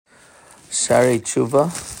Shaarei Teshuva,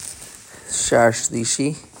 Shar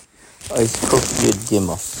Shlishi, Ois Kuf Yud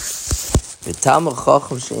Gimel. V'tam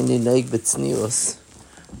Chacham she'eni noig b'tznius.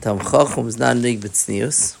 Tam Chacham is not noig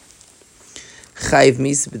b'tznius. Chayv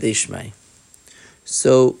misa b'dei shmai.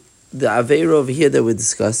 So the Aveira over here that we're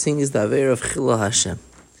discussing is the Aveira of Chilul Hashem.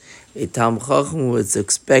 A Tam Chacham was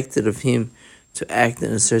expected of him to act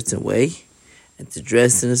in a certain way and to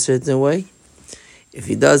dress in a certain way. If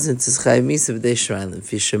he doesn't, it's Chayv misa b'dei shmai.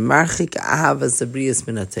 If he's shemarchik ahavas abriyas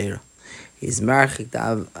min ha-Torah, he's marchik the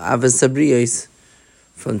ahavas abriyas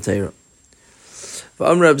from Torah.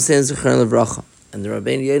 And the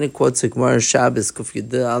Rabbeinu Yoina quotes a Gemara Shabbos Kuf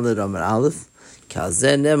Yudel Aled Amar Aleph.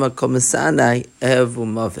 Kalzeh nema kol mesanai evu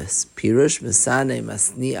maves. Pirush mesanai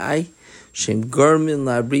masni'ai shem gormin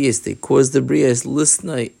la'abriyas. They cause the briyas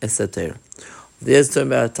lisnai esatera. There's talking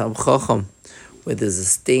about a Tam Chacham where there's a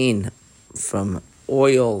stain from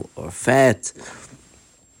oil or fat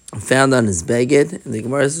found on his beged, and the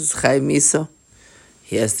Gemara says Chayv Misa.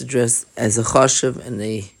 He has to dress as a chashav and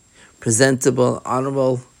a presentable,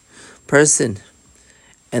 honorable person.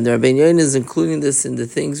 And the Rabbeinu Yoina is including this in the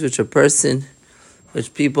things which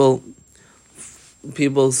people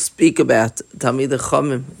speak about. Tamid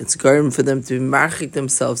Chamim. It's garden for them to be marchik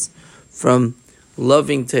themselves from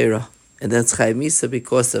loving Torah, and that's Chayv Misa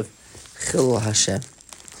because of Chilul Hashem.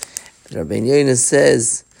 Rabbeinu Yoina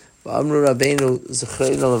says, "V'amru Rabbeinu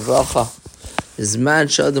Zechreinu Levracha, Zman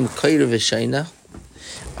Shadam Koyre V'Shaina."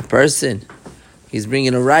 A person, he's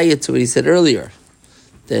bringing a raya to what he said earlier,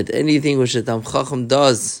 that anything which a Tam Chacham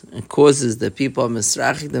does and causes that people are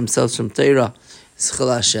misrachik themselves from Torah is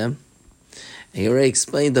Chilul Hashem. And he already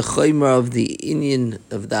explained the chaymer of the Inyan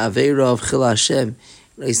of the Aveira of Chilul Hashem,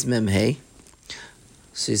 Reis Mem Hey.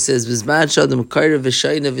 So he says, "B'zman shadam koyre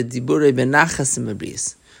v'shayna v'diburei benachas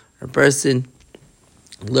imabriyas." A person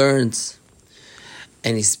learns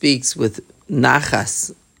and he speaks with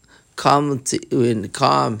nachas, calm with the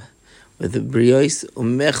briyos,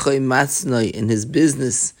 umechoy matznoi, in his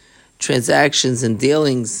business transactions and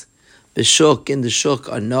dealings, b'shuk, in the shuk,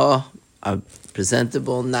 are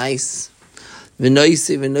presentable, nice.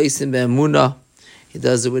 V'noisim be'emunah, he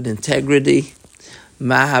does it with integrity.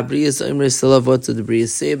 Maha briyos oimrei salav, what do the briyos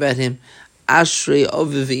say about him? Ashrei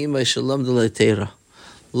ovi v'imay shalom d'lei Torah.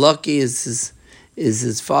 Lucky is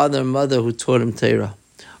his father and mother who taught him Torah.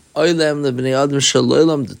 Oilem lebnei adam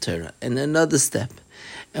shaloilam the Torah. And another step.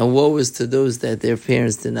 And woe is to those that their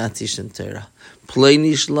parents did not teach them Torah.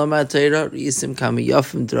 Pleini shlama Torah risim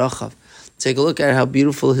kamiyafim drachav. Take a look at how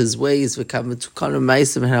beautiful his ways, and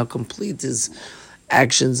how complete his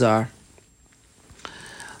actions are.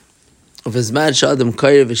 But the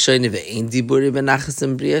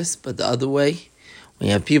other way, when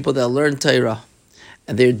you have people that learn Torah,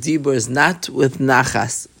 and their dibur is not with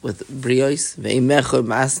nachas, with briyos,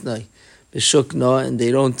 and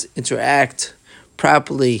they don't interact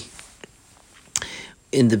properly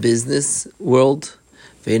in the business world.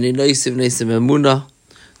 They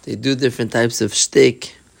do different types of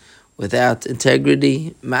shtick without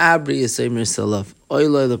integrity. Woe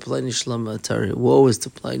is to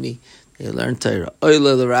Pliny, they learn Torah.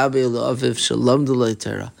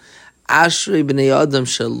 Ashrei b'nei adam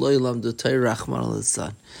shaloi lamdu Torah rachman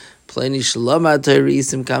al-Lisan. Pliny shalom ha-Torah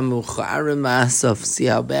isim kamu cha'arim ma'asav. See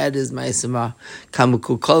how bad his ma'asim are. Kamu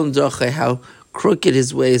kukolim drachai, how crooked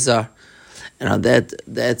his ways are. And on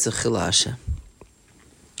that's a Chilul Hashem.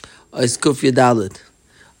 Ois Kuf Yudalid.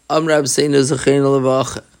 Amr Abseinu Zechreinu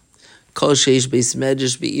Levracha. Kol sheish beis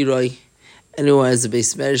medrash be'iroi. Anyone has a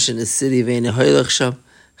beis medrash in a city ve'ene hoylech sham.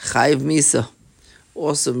 Chayv misa.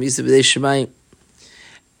 Also misa b'dei shemayim.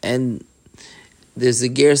 And there's a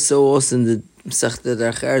ger so also in the Masechta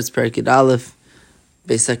Darcharetz Perkid Aleph,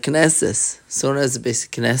 Beis HaKnesses. Someone has a Beis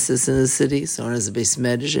HaKnesses in the city, someone has a Beis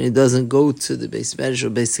Medrash, and he doesn't go to the Beis Medrash or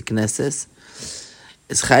Beis HaKnesses.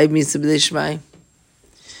 It's Chayv Misa B'dei Shmai.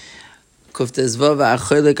 Kufta Zvav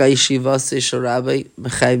Ha'achoylek HaYeshiva Seishal Rabbi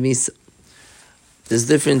B'Chayv Misa. There's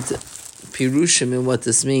different pirushim in what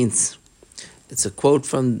this means. It's a quote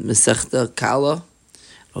from Masechta Kala.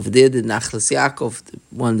 Over there, the Nachlas Yaakov,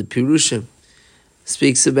 one of the Pirushim,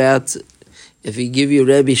 speaks about if you give your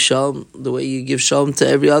Rebbe Shalom the way you give Shalom to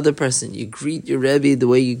every other person. You greet your Rebbe the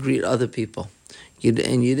way you greet other people.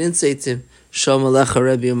 And you didn't say to him, Shalom Alecha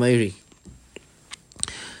Rebbe Umayri.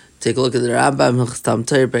 Take a look at the Rambam, Hilchos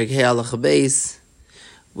Torah, Perek Hey Halacha Beis,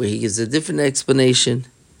 where he gives a different explanation.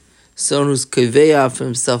 Someone who's koveya for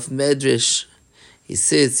himself medrash, he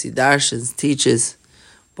sits, he darshans, teaches,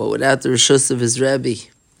 but without the reshus of his Rebbe.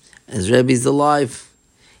 His Rebbe is alive,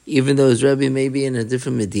 even though his Rebbe may be in a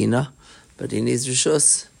different Medina, but he needs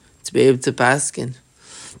reshus to be able to paskin.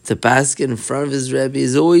 To paskin in front of his Rebbe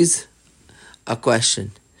is always a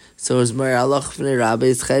question. So is Mer Allah Fnei Rabbi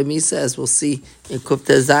is Chai Misa, as we'll see in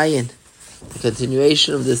Kufta Zayin, the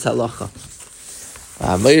continuation of this halacha.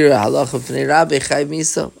 Mer Allah Fnei Rabbi Chai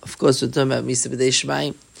Misa. Of course, we're talking about Misa B'dei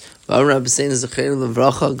Shemaim. V'Amar Rabbi Sein Zechein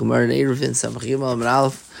Levracha Gemara Neiruvin Samachim Al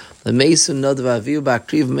Meralef L'Meisu Nadav Avihu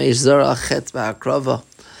Ba'Akriv Meish Zara Achet Ba'Akrava.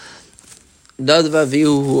 Nadav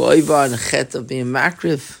Avihu Hu Oivar and Achet of being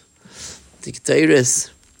Makriv Dictators,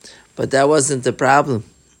 but that wasn't the problem.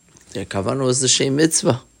 Their kavanah was the Shem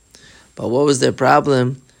Mitzvah. But what was their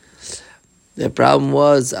problem? Their problem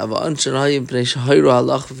was the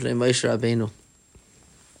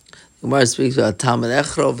Gemara speaks about Talmud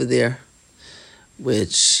Echra over there,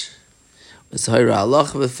 which was Hayra Allah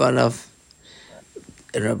b'fanav.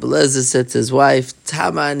 And Rabbi Lezer said to his wife,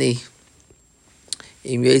 Tamani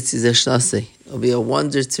im yetzi zeshnasei. It'll be a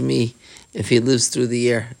wonder to me if he lives through the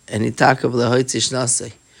year. And he talked about lehoitzi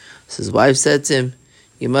shnasei. So his wife said to him,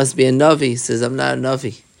 you must be a Navi. He says, I'm not a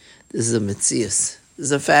Navi. This is a Metzius. This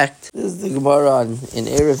is a fact. This is the Gemara in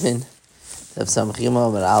Erevin of Samachim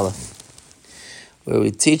Al Aleph, where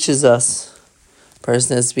it teaches us a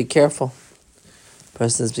person has to be careful. A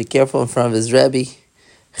person has to be careful in front of his Rebbe.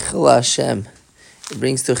 Chila Hashem. It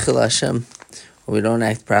brings to Chila Hashem when we don't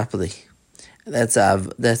act properly. And that's a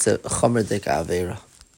Chomer Dek Avera.